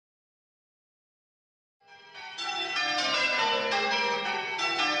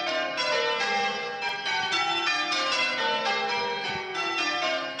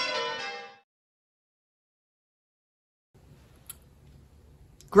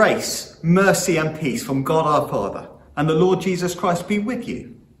Grace, mercy and peace from God our Father and the Lord Jesus Christ be with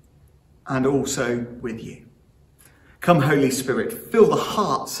you and also with you. Come, Holy Spirit, fill the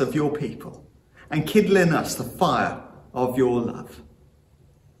hearts of your people and kindle in us the fire of your love.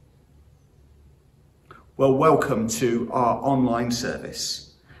 Well, welcome to our online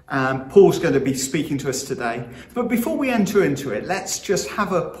service. Paul's going to be speaking to us today. But before we enter into it, let's just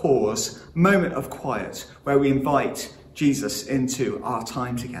have a pause, a moment of quiet, where we invite Jesus into our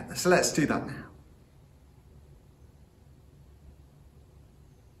time together. So let's do that now.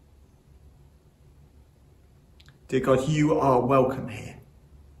 Dear God, you are welcome here.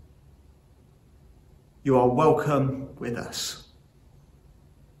 You are welcome with us.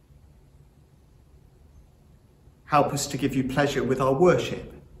 Help us to give you pleasure with our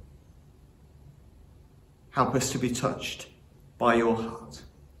worship. Help us to be touched by your heart.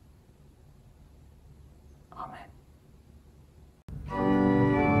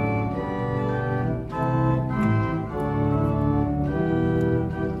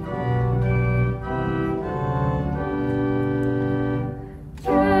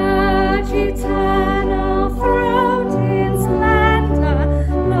 Eternal, throned in splendor,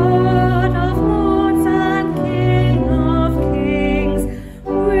 Lord of lords and King of kings,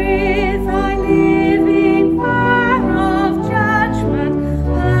 with thy living fire of judgment,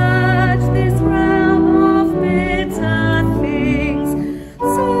 purge this realm of bitter things.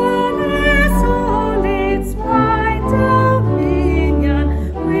 Solace all its wide dominion,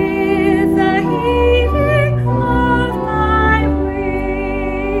 with the healing of thy wings.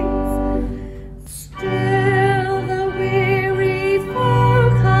 Still the weary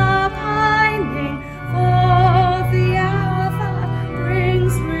folk are pining for the hour that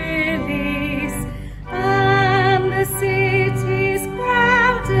brings release, and the city's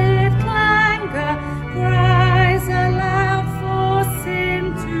crowded clangor cries aloud for sin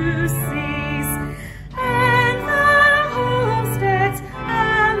to cease, and the homesteads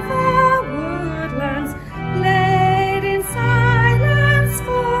and the woodlands laid in silence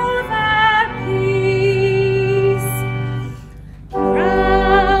for their peace.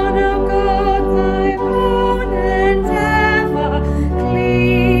 Crown, O God, thy own endeavour,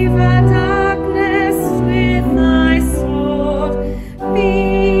 cleave the darkness with thy sword,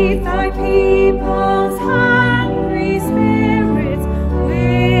 feed thy people's hungry spirits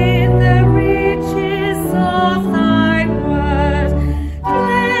with the riches of thy word.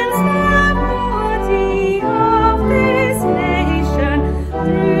 Cleanse the body of this nation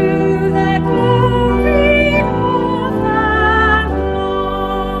through the glory of the Lord.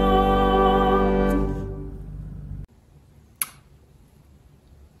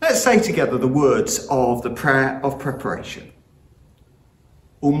 Let's say together the words of the prayer of preparation.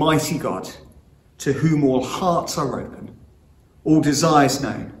 Almighty God, to whom all hearts are open, all desires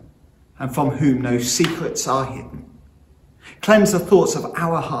known, and from whom no secrets are hidden, cleanse the thoughts of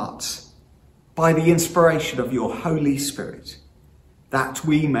our hearts by the inspiration of your Holy Spirit, that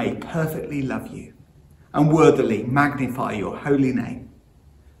we may perfectly love you and worthily magnify your holy name.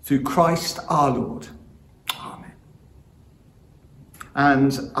 Through Christ our Lord. Amen.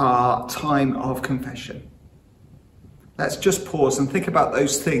 And our time of confession. Let's just pause and think about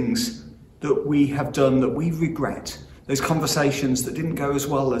those things that we have done that we regret, those conversations that didn't go as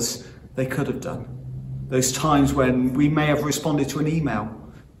well as they could have done, those times when we may have responded to an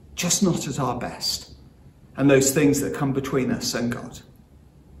email just not at our best, and those things that come between us and God.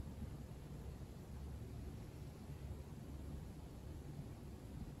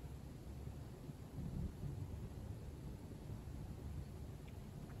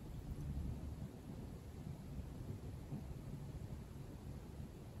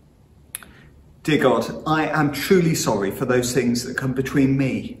 Dear God, I am truly sorry for those things that come between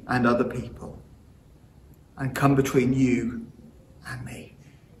me and other people, and come between you and me.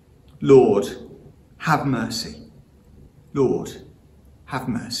 Lord, have mercy. Lord, have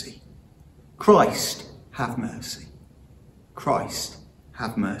mercy. Christ, have mercy. Christ,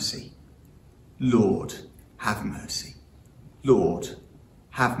 have mercy. Lord, have mercy. Lord,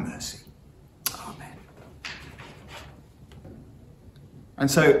 have mercy. Amen. And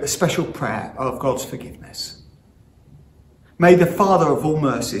so a special prayer of God's forgiveness. May the Father of all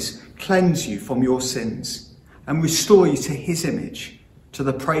mercies cleanse you from your sins and restore you to his image, to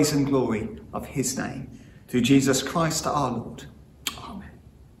the praise and glory of his name, through Jesus Christ our Lord. Amen.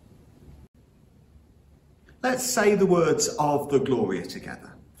 Let's say the words of the Gloria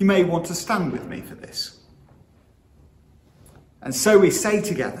together. You may want to stand with me for this. And so we say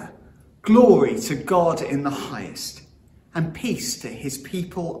together, glory to God in the highest, and peace to his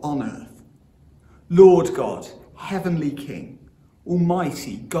people on earth. Lord God, heavenly King,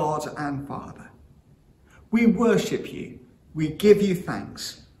 Almighty God and Father. We worship you, we give you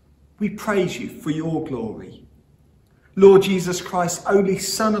thanks, we praise you for your glory. Lord Jesus Christ, only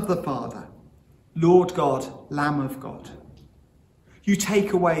Son of the Father, Lord God, Lamb of God, you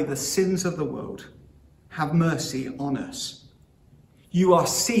take away the sins of the world. Have mercy on us. You are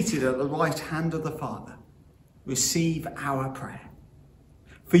seated at the right hand of the Father. Receive our prayer.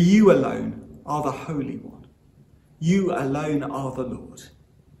 For you alone are the Holy One. You alone are the Lord.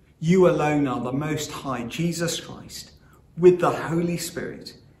 You alone are the Most High, Jesus Christ, with the Holy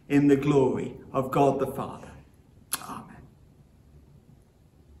Spirit, in the glory of God the Father. Amen.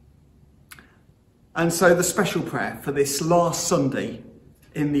 And so the special prayer for this last Sunday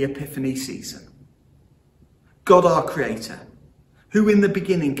in the Epiphany season. God our Creator, who in the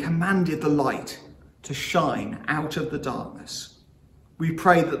beginning commanded the light to shine out of the darkness, we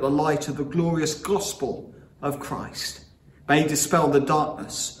pray that the light of the glorious gospel of Christ may dispel the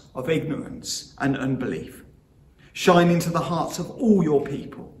darkness of ignorance and unbelief, shine into the hearts of all your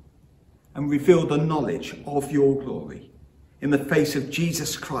people, and reveal the knowledge of your glory in the face of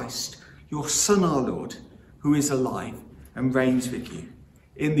Jesus Christ, your Son, our Lord, who is alive and reigns with you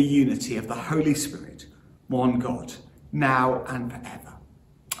in the unity of the Holy Spirit, one God, now and forever.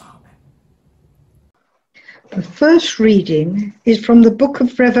 Amen. The first reading is from the book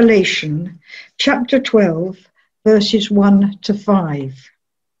of Revelation, chapter 12, verses 1 to 5.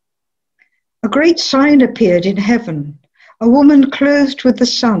 A great sign appeared in heaven, a woman clothed with the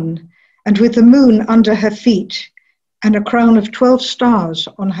sun and with the moon under her feet, and a crown of 12 stars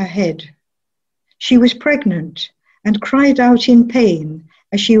on her head. She was pregnant and cried out in pain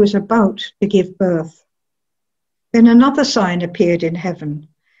as she was about to give birth. Then another sign appeared in heaven,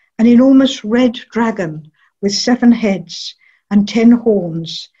 an enormous red dragon with 7 heads and 10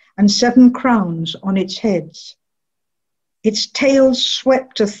 horns and 7 crowns on its heads. Its tail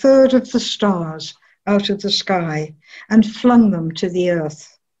swept 1/3 of the stars out of the sky and flung them to the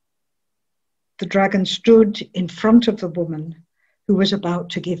earth. The dragon stood in front of the woman who was about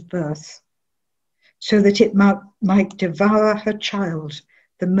to give birth, so that it might devour her child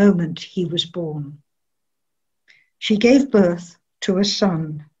the moment he was born. She gave birth to a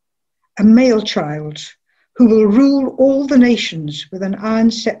son, a male child, who will rule all the nations with an iron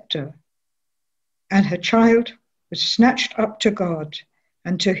scepter, and her child was snatched up to God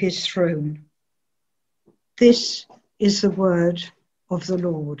and to his throne. This is the word of the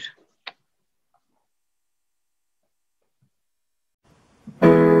Lord.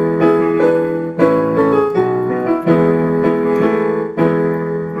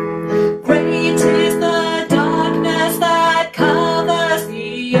 Great is the darkness that covers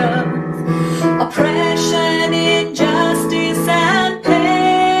the earth, oppression, injustice, and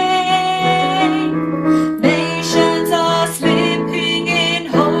pain. Nations are slipping in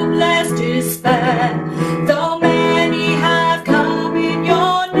hopeless despair, though many have come in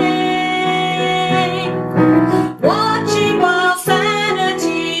your name. Watching while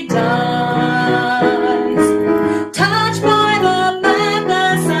sanity dies, touched by the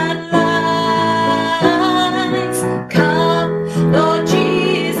madness and lies. Come, Lord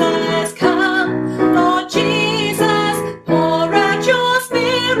Jesus, come, Lord Jesus, pour out your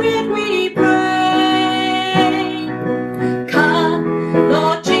Spirit, we pray. Come,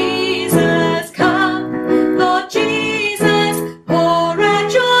 Lord Jesus, come, Lord Jesus, pour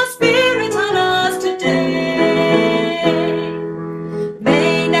out your Spirit on us today.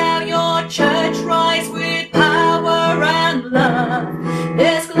 May now your church rise with power and love,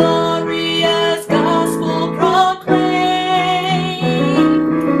 this glorious gospel proclaim.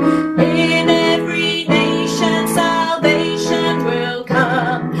 In every nation salvation will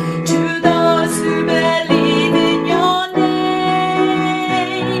come to those who believe in your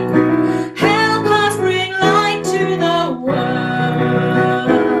name. Help us bring light to the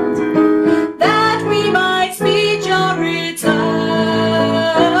world, that we might speed your return.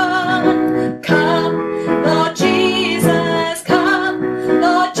 Come, Lord Jesus, come,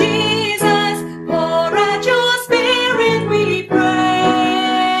 Lord Jesus, pour out your Spirit, we pray.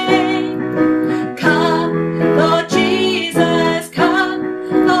 Come, Lord Jesus, come,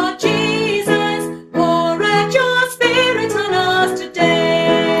 Lord Jesus, pour out your Spirit on us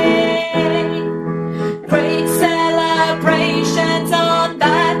today. Great celebrations on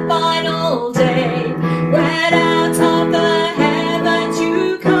that final day, when out of the heavens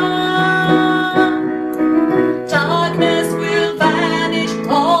you come. Darkness will vanish,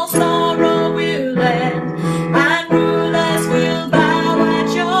 all sorrow will end, and rulers will bow at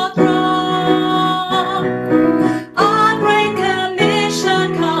your throne. Our great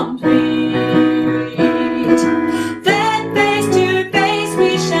commission complete, then face to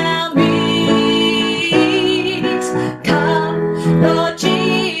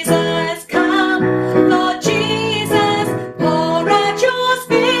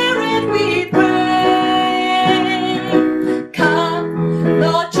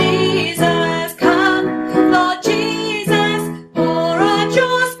Lord Jesus, come. Lord Jesus, pour out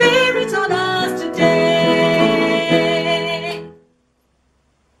your Spirit on us today.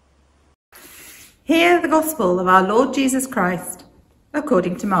 Hear the gospel of our Lord Jesus Christ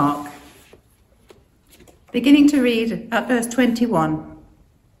according to Mark. Beginning to read at verse 21.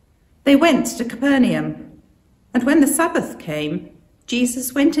 They went to Capernaum, and when the Sabbath came,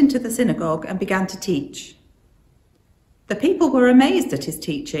 Jesus went into the synagogue and began to teach. The people were amazed at his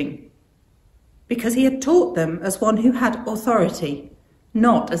teaching, because he had taught them as one who had authority,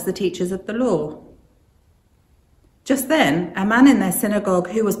 not as the teachers of the law. Just then, a man in their synagogue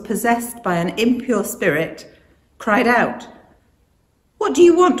who was possessed by an impure spirit cried out, "What do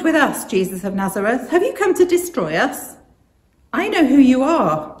you want with us, Jesus of Nazareth? Have you come to destroy us? I know who you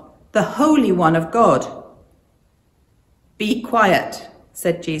are, the Holy One of God." "Be quiet,"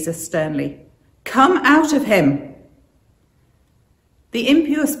 said Jesus sternly. "Come out of him." The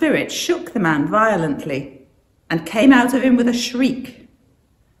impure spirit shook the man violently and came out of him with a shriek.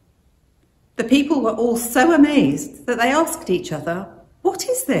 The people were all so amazed that they asked each other, "What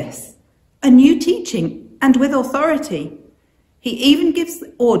is this? A new teaching and with authority. He even gives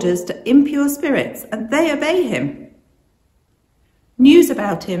orders to impure spirits and they obey him." News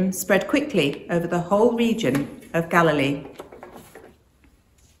about him spread quickly over the whole region of Galilee.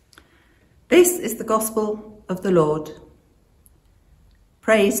 This is the gospel of the Lord.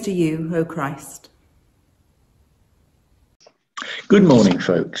 Praise to you, O Christ. Good morning,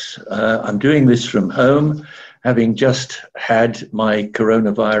 folks. I'm doing this from home, having just had my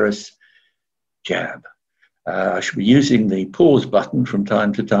coronavirus jab. I shall be using the pause button from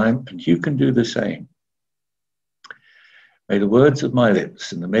time to time, and you can do the same. May the words of my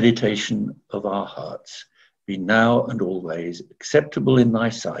lips and the meditation of our hearts be now and always acceptable in thy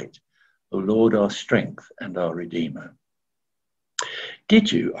sight, O Lord, our strength and our Redeemer.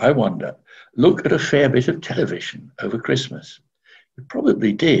 Did you, I wonder, look at a fair bit of television over Christmas? You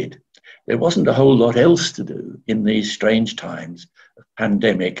probably did. There wasn't a whole lot else to do in these strange times of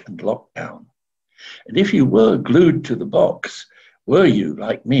pandemic and lockdown. And if you were glued to the box, were you,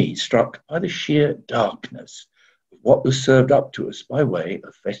 like me, struck by the sheer darkness of what was served up to us by way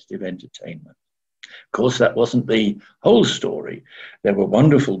of festive entertainment? Of course, that wasn't the whole story. There were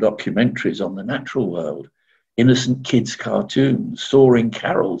wonderful documentaries on the natural world, innocent kids' cartoons, soaring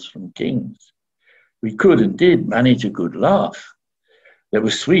carols from kings. We could and did manage a good laugh. There were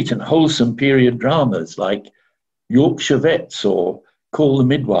sweet and wholesome period dramas like Yorkshire Vets or Call the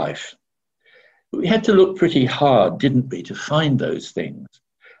Midwife. But we had to look pretty hard, didn't we, to find those things.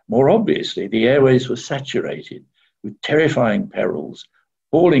 More obviously, the airways were saturated with terrifying perils,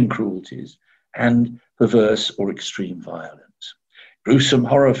 appalling cruelties, and perverse or extreme violence. Gruesome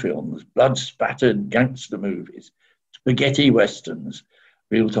horror films, blood-spattered gangster movies, spaghetti westerns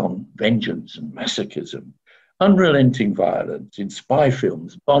built on vengeance and masochism, unrelenting violence in spy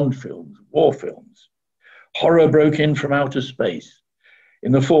films, Bond films, war films. Horror broke in from outer space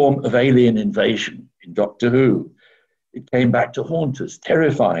in the form of alien invasion in Doctor Who. It came back to haunt us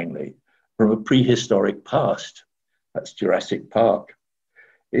terrifyingly from a prehistoric past. That's Jurassic Park.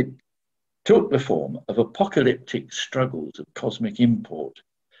 It took the form of apocalyptic struggles of cosmic import.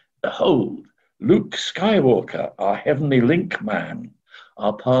 Behold, Luke Skywalker, our heavenly link man,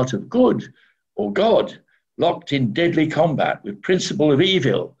 are part of good or God, locked in deadly combat with principle of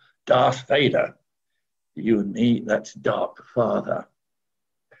evil, Darth Vader. You and me, that's Dark Father.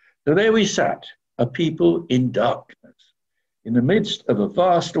 So there we sat, a people in darkness, in the midst of a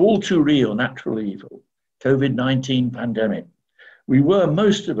vast, all too real natural evil, COVID-19 pandemic. We were,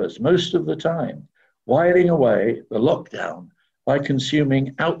 most of us, most of the time, whiling away the lockdown by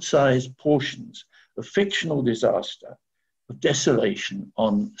consuming outsized portions of fictional disaster, of desolation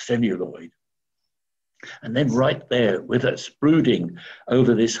on celluloid. And then right there with us, brooding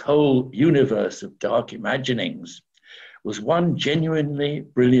over this whole universe of dark imaginings, was one genuinely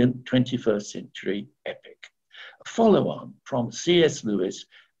brilliant 21st century epic, a follow-on from C.S. Lewis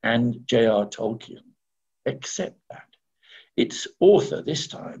and J.R. Tolkien, except that its author this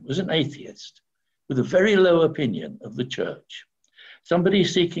time was an atheist with a very low opinion of the church, somebody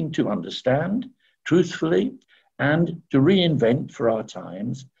seeking to understand truthfully and to reinvent for our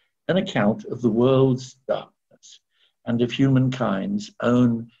times an account of the world's darkness and of humankind's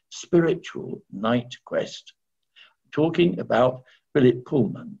own spiritual night quest. Talking about Philip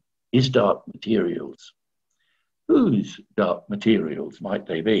Pullman, his Dark Materials. Whose dark materials might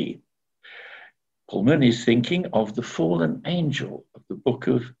they be? Pullman is thinking of the fallen angel of the book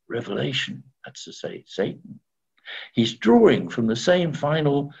of Revelation, that's to say, Satan. He's drawing from the same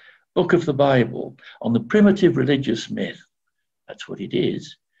final book of the Bible on the primitive religious myth that's what it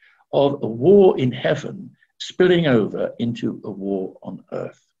is, of a war in heaven spilling over into a war on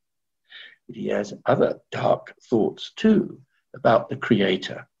earth. But he has other dark thoughts too about the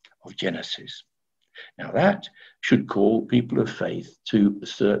creator of Genesis. Now that should call people of faith to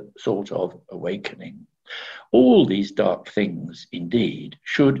a sort of awakening. All these dark things, indeed,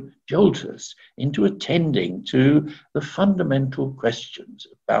 should jolt us into attending to the fundamental questions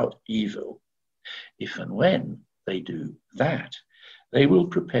about evil. If and when they do that, they will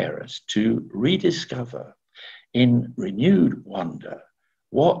prepare us to rediscover in renewed wonder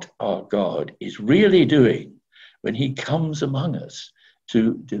what our God is really doing when he comes among us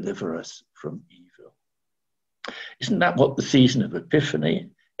to deliver us from evil. Isn't that what the season of Epiphany,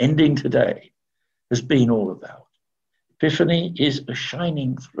 ending today, has been all about? Epiphany is a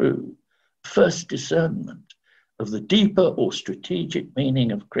shining through, first discernment of the deeper or strategic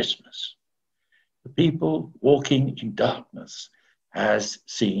meaning of Christmas. The people walking in darkness has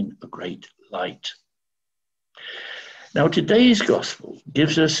seen a great light. Now, today's gospel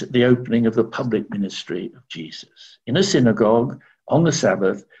gives us the opening of the public ministry of Jesus. In a synagogue, on the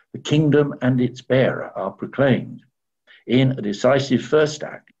Sabbath, the kingdom and its bearer are proclaimed in a decisive first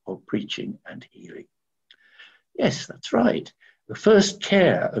act of preaching and healing. Yes, that's right. The first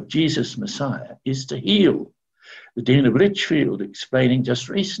care of Jesus Messiah is to heal. The Dean of Lichfield explaining just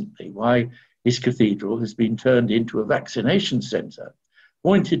recently why his cathedral has been turned into a vaccination centre,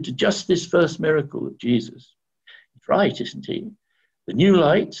 pointed to just this first miracle of Jesus. He's right, isn't he? The new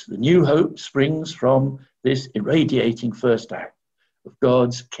light, the new hope springs from this irradiating first act of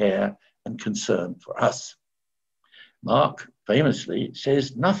God's care and concern for us. Mark famously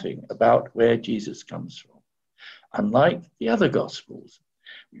says nothing about where Jesus comes from, unlike the other Gospels.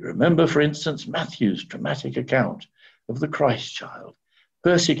 We remember, for instance, Matthew's dramatic account of the Christ child,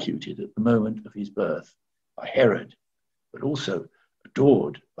 persecuted at the moment of his birth by Herod, but also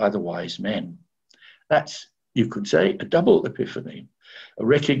adored by the wise men. That's, you could say, a double epiphany, a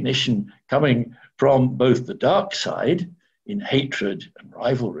recognition coming from both the dark side in hatred and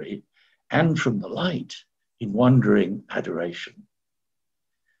rivalry, and from the light in wondering adoration.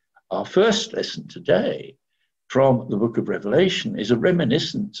 Our first lesson today from the book of Revelation is a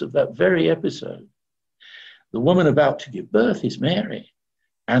reminiscence of that very episode. The woman about to give birth is Mary,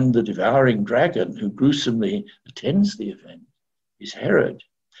 and the devouring dragon who gruesomely attends the event is Herod.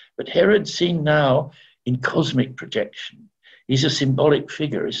 But Herod's seen now in cosmic projection. He's a symbolic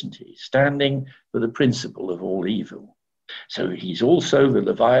figure, isn't he, standing for the principle of all evil. So he's also the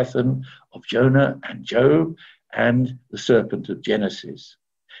Leviathan of Jonah and Job and the serpent of Genesis.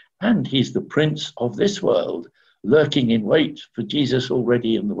 And he's the prince of this world, lurking in wait for Jesus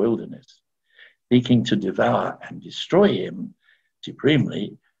already in the wilderness, seeking to devour and destroy him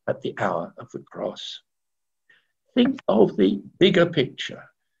supremely at the hour of the cross. Think of the bigger picture.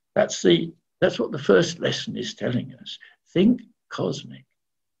 That's what the first lesson is telling us. Think cosmic.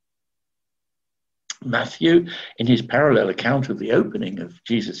 Matthew, in his parallel account of the opening of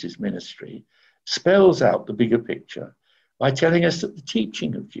Jesus' ministry, spells out the bigger picture by telling us that the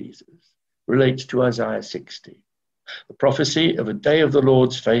teaching of Jesus relates to Isaiah 60, the prophecy of a day of the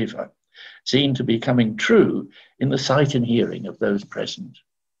Lord's favour, seen to be coming true in the sight and hearing of those present.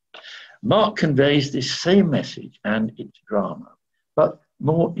 Mark conveys this same message and its drama, but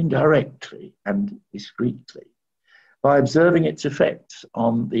more indirectly and discreetly, by observing its effects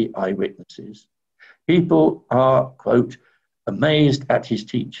on the eyewitnesses. People are, quote, amazed at his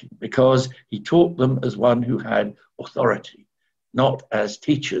teaching because he taught them as one who had authority, not as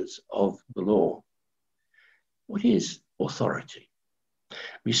teachers of the law. What is authority?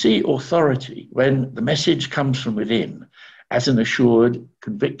 We see authority when the message comes from within as an assured,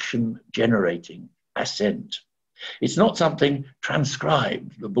 conviction-generating assent. It's not something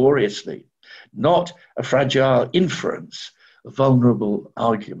transcribed laboriously, not a fragile inference, a vulnerable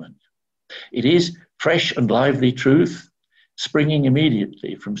argument. It is fresh and lively truth, springing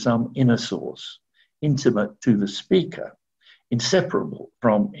immediately from some inner source, intimate to the speaker, inseparable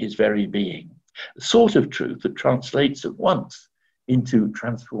from his very being, the sort of truth that translates at once into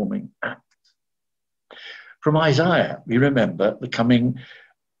transforming acts. From Isaiah, we remember the coming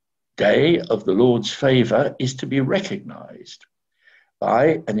day of the Lord's favour is to be recognised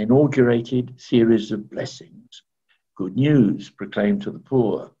by an inaugurated series of blessings, good news proclaimed to the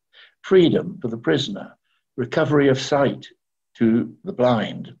poor, freedom for the prisoner, recovery of sight to the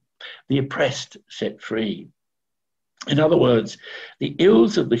blind, the oppressed set free. In other words, the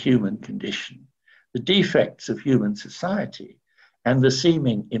ills of the human condition, the defects of human society, and the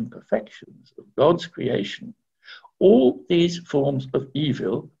seeming imperfections of God's creation, all these forms of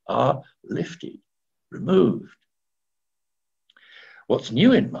evil are lifted, removed. What's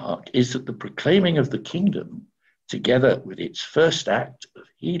new in Mark is that the proclaiming of the kingdom, together with its first act of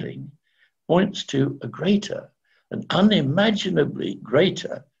healing, points to a greater, an unimaginably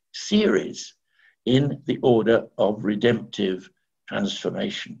greater series in the order of redemptive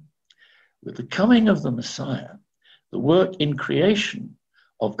transformation. With the coming of the Messiah, the work in creation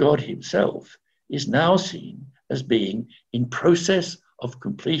of God himself is now seen as being in process of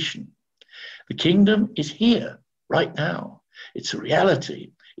completion. The kingdom is here right now. It's a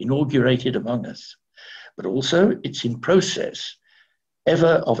reality inaugurated among us, but also it's in process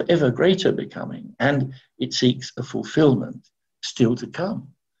of ever greater becoming, and it seeks a fulfillment still to come,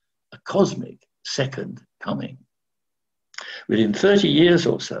 a cosmic second coming. Within 30 years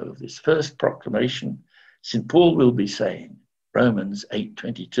or so of this first proclamation, St. Paul will be saying, Romans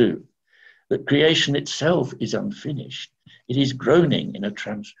 8:22, that creation itself is unfinished. It is groaning in a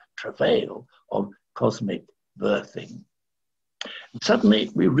travail of cosmic birthing. And suddenly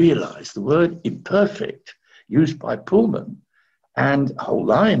we realize the word imperfect used by Pullman and a whole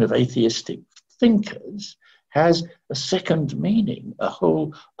line of atheistic thinkers has a second meaning, a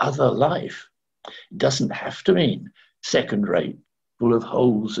whole other life. It doesn't have to mean second-rate, full of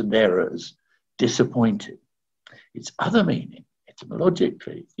holes and errors, disappointed. Its other meaning,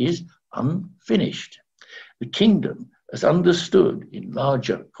 etymologically, is unfinished. The kingdom, as understood in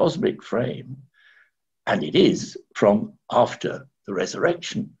larger cosmic frame, and it is from after the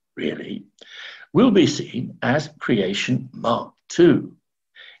resurrection, really, will be seen as creation Mark II.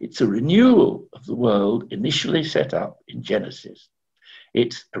 It's a renewal of the world initially set up in Genesis.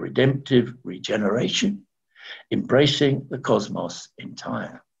 It's a redemptive regeneration, embracing the cosmos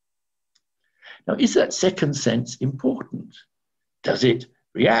entire. Now, is that second sense important? Does it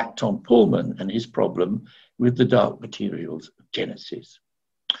react on Pullman and his problem with the dark materials of Genesis?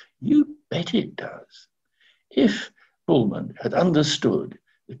 You bet it does. If Pullman had understood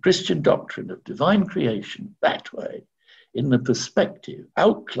the Christian doctrine of divine creation that way, in the perspective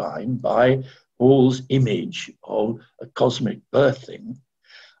outlined by Paul's image of a cosmic birthing,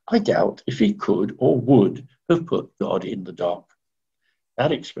 I doubt if he could or would have put God in the dock.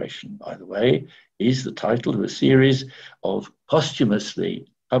 That expression, by the way, is the title of a series of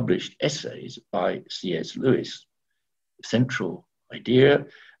posthumously published essays by C.S. Lewis. The central idea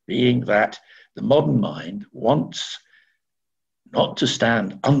being that the modern mind wants not to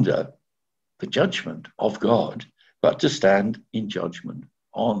stand under the judgment of God, but to stand in judgment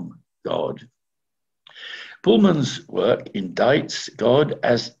on God. Pullman's work indicts God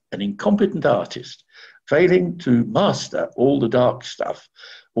as an incompetent artist, failing to master all the dark stuff,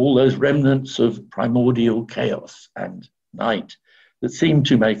 all those remnants of primordial chaos and night that seem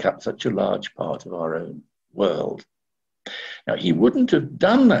to make up such a large part of our own world. Now, he wouldn't have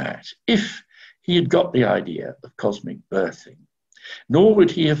done that if he had got the idea of cosmic birthing, nor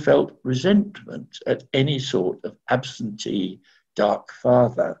would he have felt resentment at any sort of absentee dark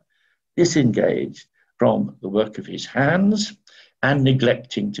father, disengaged from the work of his hands and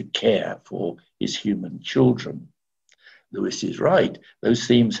neglecting to care for his human children. Lewis is right. Those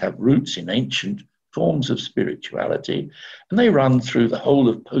themes have roots in ancient forms of spirituality, and they run through the whole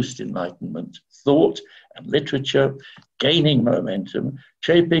of post-Enlightenment thought and literature, gaining momentum,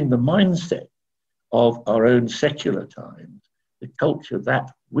 shaping the mindset of our own secular times, the culture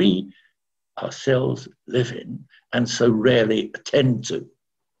that we ourselves live in and so rarely attend to.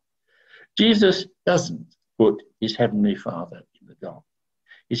 Jesus doesn't put his heavenly Father in the dock.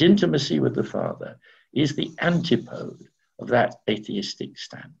 His intimacy with the Father is the antipode of that atheistic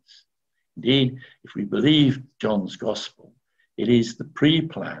stance. Indeed, if we believe John's Gospel, it is the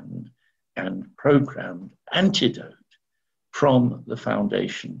pre-planned and programmed antidote from the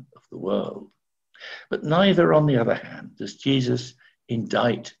foundation of the world. But neither, on the other hand, does Jesus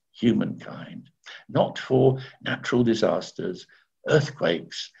indict humankind, not for natural disasters,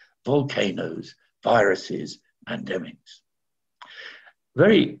 earthquakes, volcanoes, viruses, pandemics.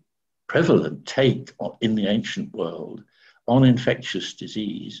 Very prevalent take in the ancient world on infectious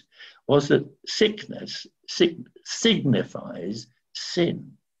disease was that sickness signifies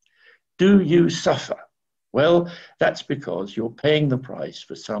sin. Do you suffer? Well, that's because you're paying the price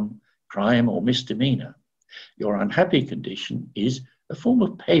for some crime or misdemeanor. Your unhappy condition is a form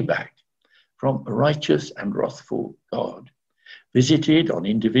of payback from a righteous and wrathful God, visited on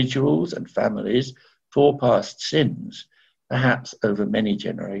individuals and families for past sins, perhaps over many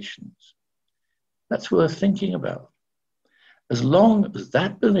generations. That's worth thinking about. As long as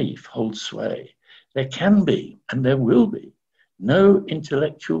that belief holds sway, there can be, and there will be, no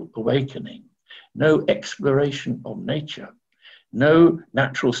intellectual awakening, no exploration of nature, no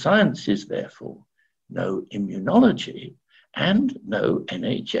natural sciences, therefore, no immunology, and no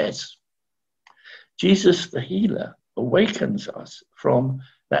NHS. Jesus the healer awakens us from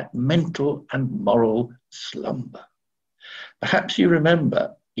that mental and moral slumber. Perhaps you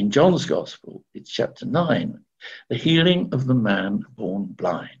remember in John's Gospel, it's chapter 9, the healing of the man born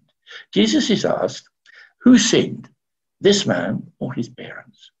blind. Jesus is asked, who sinned, this man or his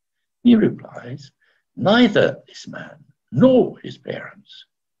parents? He replies, neither this man nor his parents.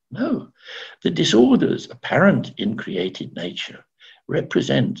 No, the disorders apparent in created nature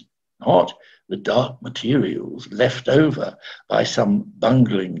represent not the dark materials left over by some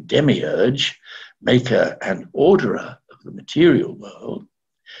bungling demiurge, maker and orderer of the material world.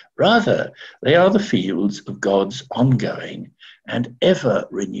 Rather, they are the fields of God's ongoing and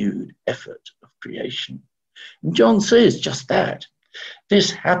ever-renewed effort of creation. And John says just that.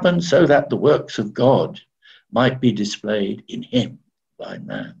 This happened so that the works of God might be displayed in him, blind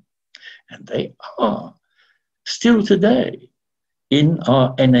man. And they are still today in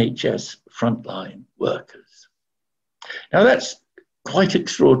our NHS frontline workers. Now that's quite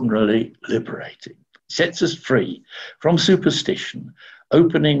extraordinarily liberating. It sets us free from superstition,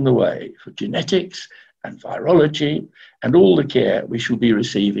 opening the way for genetics and virology and all the care we shall be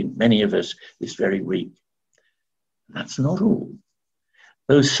receiving, many of us, this very week. And that's not all.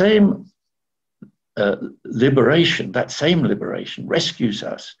 Those same liberation, that same liberation rescues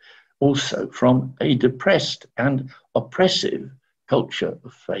us also from a depressed and oppressive culture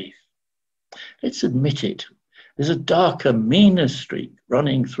of faith. Let's admit it. There's a darker, meaner streak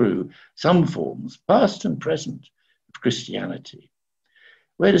running through some forms, past and present, of Christianity.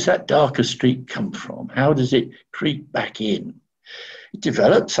 Where does that darker streak come from? How does it creep back in? It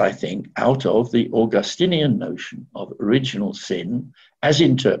develops, I think, out of the Augustinian notion of original sin as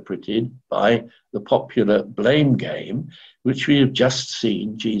interpreted by the popular blame game, which we have just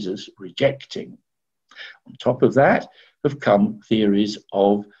seen Jesus rejecting. On top of that have come theories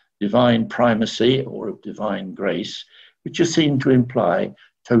of divine primacy or of divine grace, which are seen to imply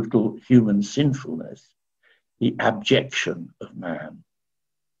total human sinfulness, the abjection of man.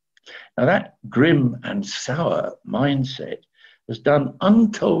 Now that grim and sour mindset has done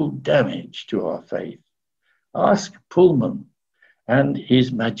untold damage to our faith. Ask Pullman and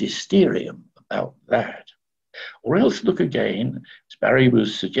his magisterium about that. Or else look again, as Barry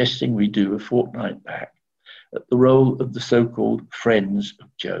was suggesting we do a fortnight back, at the role of the so-called friends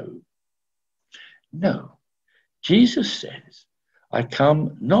of Job. No, Jesus says, I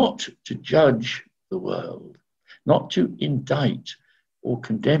come not to judge the world, not to indict or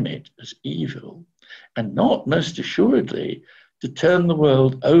condemn it as evil, and not, most assuredly, to turn the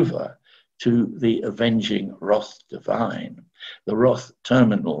world over to the avenging wrath divine, the wrath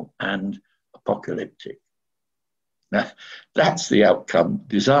terminal and apocalyptic. Now, that's the outcome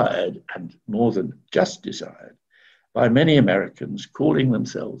desired, and more than just desired, by many Americans calling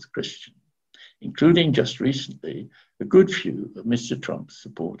themselves Christian, including just recently a good few of Mr. Trump's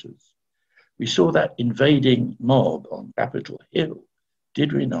supporters. We saw that invading mob on Capitol Hill,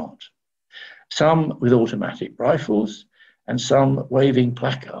 did we not? Some with automatic rifles and some waving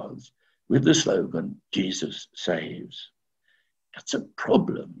placards with the slogan, Jesus saves. That's a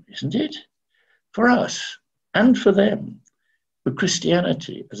problem, isn't it? For us and for them, for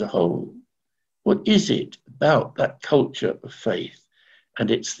Christianity as a whole. What is it about that culture of faith and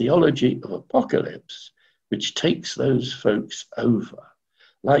its theology of apocalypse which takes those folks over,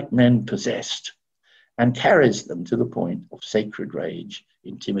 like men possessed, and carries them to the point of sacred rage,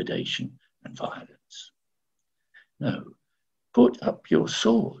 intimidation, and violence? No, put up your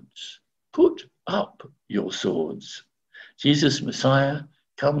swords. Put up your swords. Jesus Messiah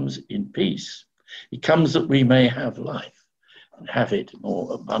comes in peace. He comes that we may have life and have it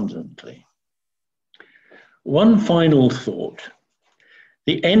more abundantly. One final thought.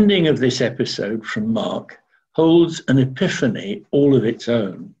 The ending of this episode from Mark holds an epiphany all of its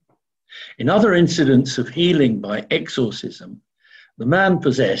own. In other incidents of healing by exorcism, the man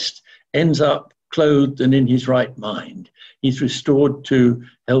possessed ends up clothed and in his right mind. He's restored to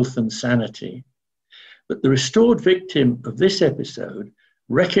health and sanity. But the restored victim of this episode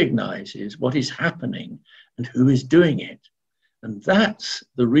recognizes what is happening and who is doing it. And that's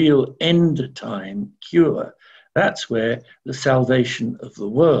the real end time cure. That's where the salvation of the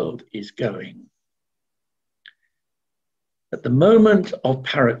world is going. At the moment of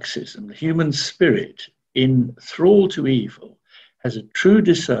paroxysm, the human spirit, in thrall to evil, has a true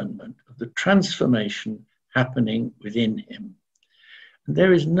discernment of the transformation happening within him. And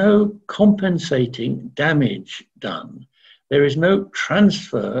there is no compensating damage done. There is no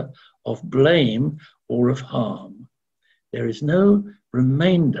transfer of blame or of harm. There is no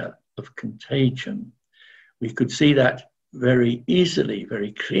remainder of contagion. We could see that very easily,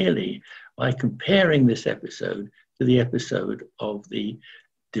 very clearly, by comparing this episode to the episode of the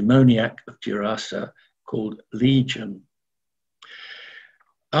demoniac of Gerasa called Legion.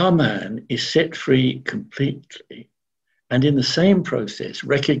 Our man is set free completely, and in the same process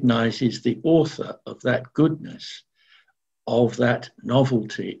recognizes the author of that goodness, of that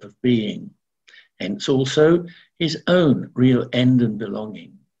novelty of being, hence also his own real end and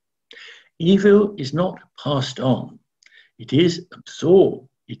belonging. Evil is not passed on, it is absorbed,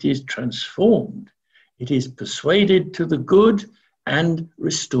 it is transformed, it is persuaded to the good and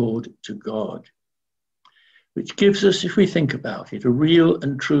restored to God, which gives us, if we think about it, a real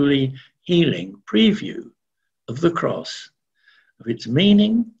and truly healing preview of the cross, of its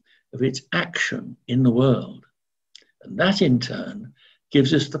meaning, of its action in the world. And that in turn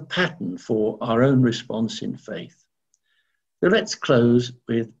gives us the pattern for our own response in faith. So let's close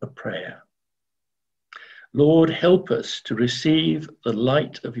with a prayer. Lord, help us to receive the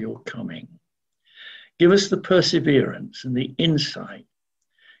light of your coming. Give us the perseverance and the insight.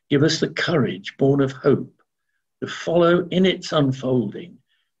 Give us the courage born of hope to follow in its unfolding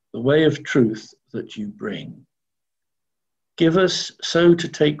the way of truth that you bring. Give us so to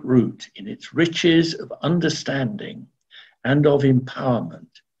take root in its riches of understanding and of empowerment,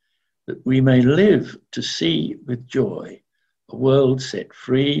 that we may live to see with joy a world set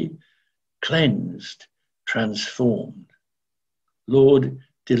free, cleansed, transformed. Lord,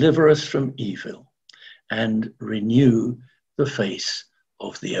 deliver us from evil and renew the face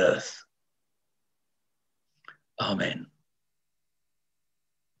of the earth. Amen.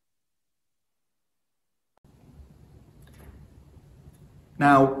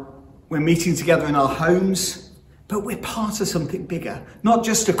 Now, we're meeting together in our homes, but we're part of something bigger. Not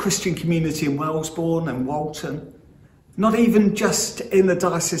just a Christian community in Wellesbourne and Walton, not even just in the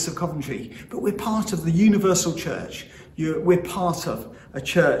Diocese of Coventry, but we're part of the universal church. We're part of a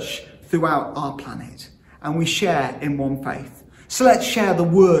church throughout our planet, and we share in one faith. So let's share the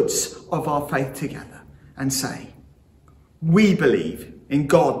words of our faith together and say, we believe in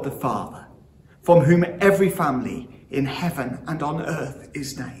God the Father, from whom every family in heaven and on earth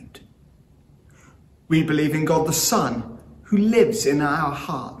is named. We believe in God the Son, who lives in our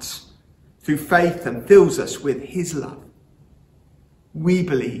hearts through faith and fills us with his love. We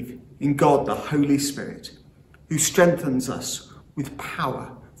believe in God the Holy Spirit, who strengthens us with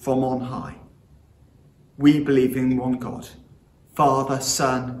power from on high. We believe in one God, Father,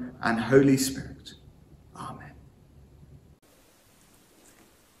 Son, and Holy Spirit. Amen.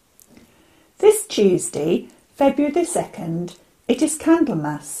 This Tuesday, February the 2nd, it is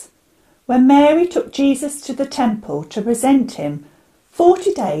Candlemas, when Mary took Jesus to the temple to present him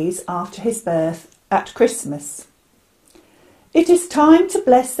 40 days after his birth at Christmas. It is time to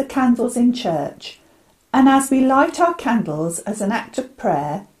bless the candles in church, and as we light our candles as an act of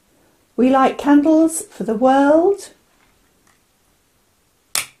prayer, we light candles for the world,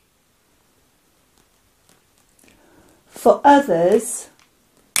 for others,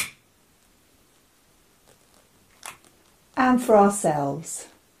 and for ourselves.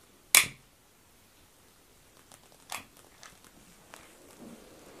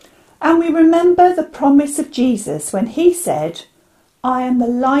 And we remember the promise of Jesus when he said, I am the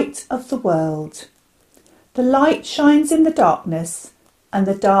light of the world. The light shines in the darkness, and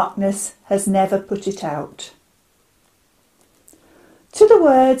the darkness has never put it out. To the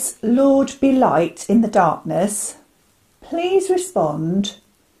words, Lord, be light in the darkness, please respond,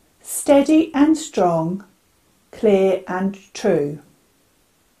 steady and strong, clear and true.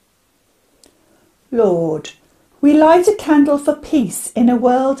 Lord, we light a candle for peace in a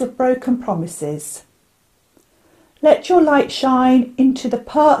world of broken promises. Let your light shine into the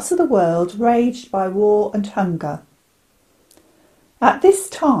parts of the world raged by war and hunger. At this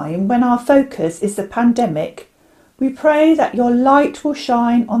time, when our focus is the pandemic, we pray that your light will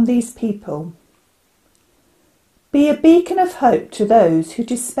shine on these people. Be a beacon of hope to those who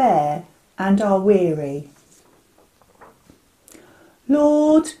despair and are weary.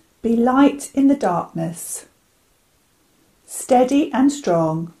 Lord, be light in the darkness, steady and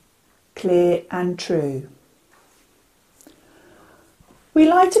strong, clear and true. We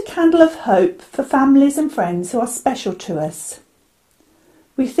light a candle of hope for families and friends who are special to us.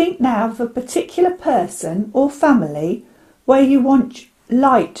 We think now of a particular person or family where you want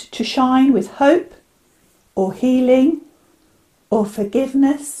light to shine with hope or healing or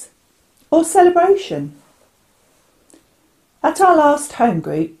forgiveness or celebration. At our last home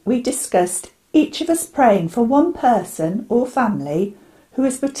group, we discussed each of us praying for one person or family who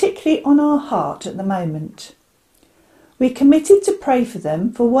is particularly on our heart at the moment. We committed to pray for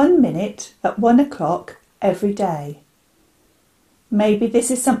them for 1 minute at 1 o'clock every day. Maybe this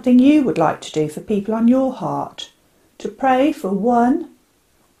is something you would like to do for people on your heart, to pray for one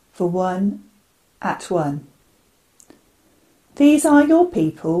at one. These are your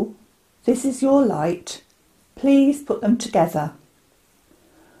people, this is your light, please put them together.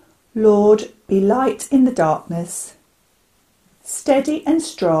 Lord, be light in the darkness, steady and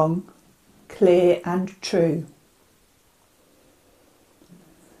strong, clear and true.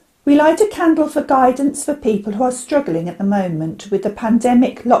 We light a candle for guidance for people who are struggling at the moment with the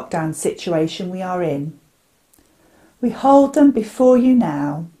pandemic lockdown situation we are in. We hold them before you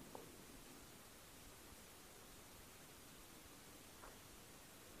now.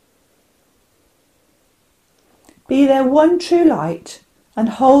 Be their one true light and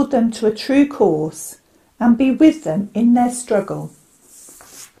hold them to a true course and be with them in their struggle.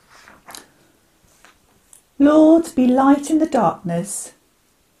 Lord, be light in the darkness,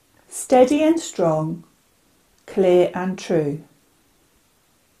 steady and strong, clear and true.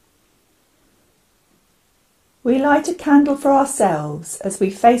 We light a candle for ourselves as we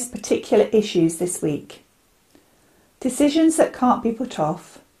face particular issues this week. Decisions that can't be put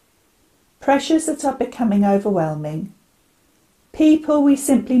off, pressures that are becoming overwhelming, people we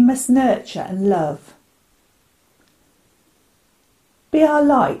simply must nurture and love. Be our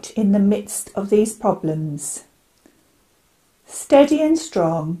light in the midst of these problems. Steady and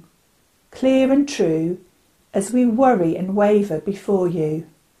strong, clear and true, as we worry and waver before you.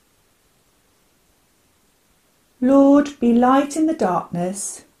 Lord, be light in the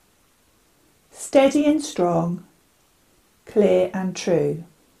darkness, steady and strong, clear and true.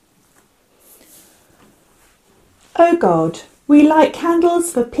 O God, we light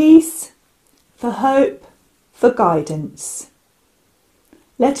candles for peace, for hope, for guidance.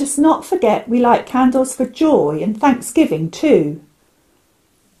 Let us not forget we light candles for joy and thanksgiving too.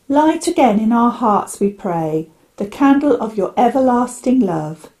 Light again in our hearts, we pray, the candle of your everlasting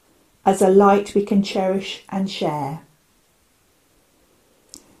love, as a light we can cherish and share.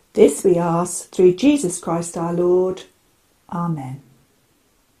 This we ask through Jesus Christ our Lord. Amen.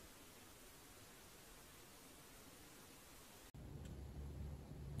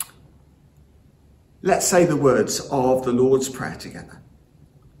 Let's say the words of the Lord's Prayer together.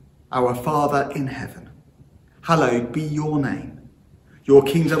 Our Father in heaven, hallowed be your name. Your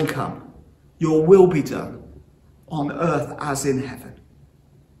kingdom come, your will be done, on earth as in heaven.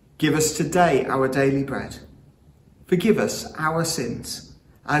 Give us today our daily bread. Forgive us our sins,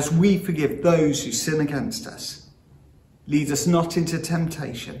 as we forgive those who sin against us. Lead us not into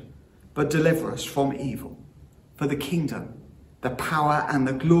temptation, but deliver us from evil. For the kingdom, the power and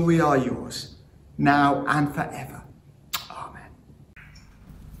the glory are yours, now and forever. Amen.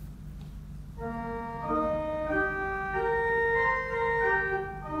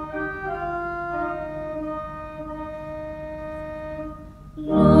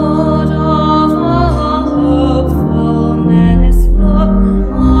 Lord of all hopefulness, Lord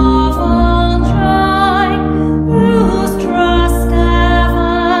of all joy, whose trust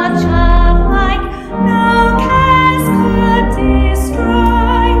ever childlike no cares could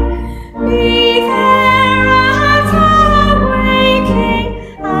destroy, be there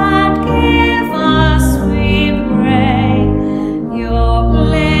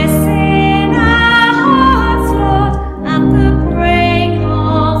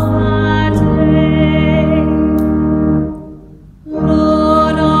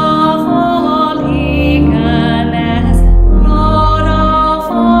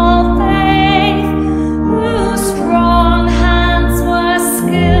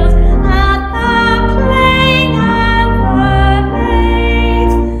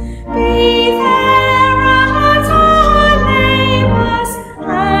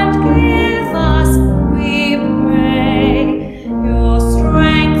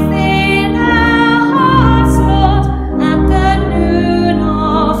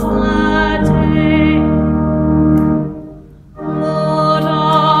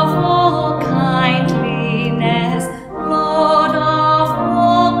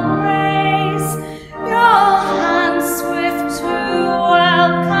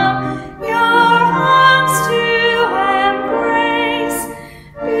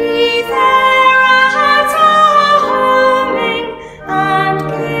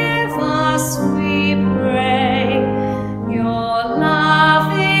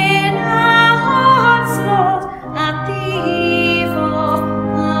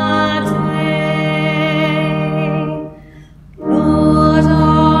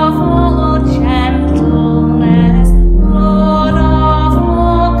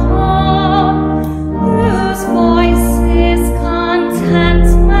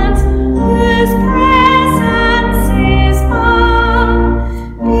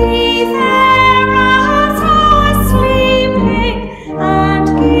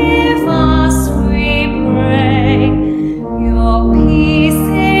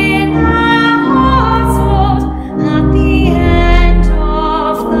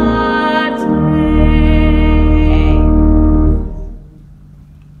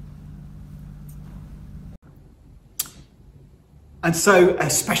And so a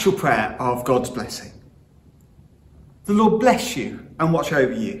special prayer of God's blessing. The Lord bless you and watch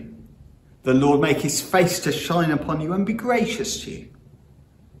over you. The Lord make his face to shine upon you and be gracious to you.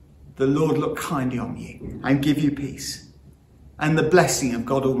 The Lord look kindly on you and give you peace. And the blessing of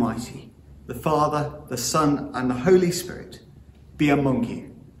God Almighty, the Father, the Son, and the Holy Spirit be among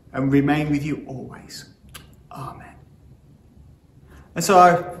you and remain with you always. Amen. And so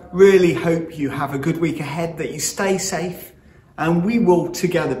I really hope you have a good week ahead, that you stay safe, and we will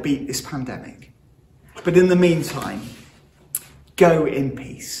together beat this pandemic. But in the meantime, go in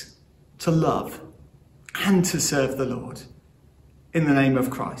peace to love and to serve the Lord. In the name of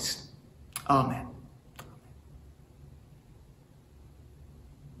Christ. Amen.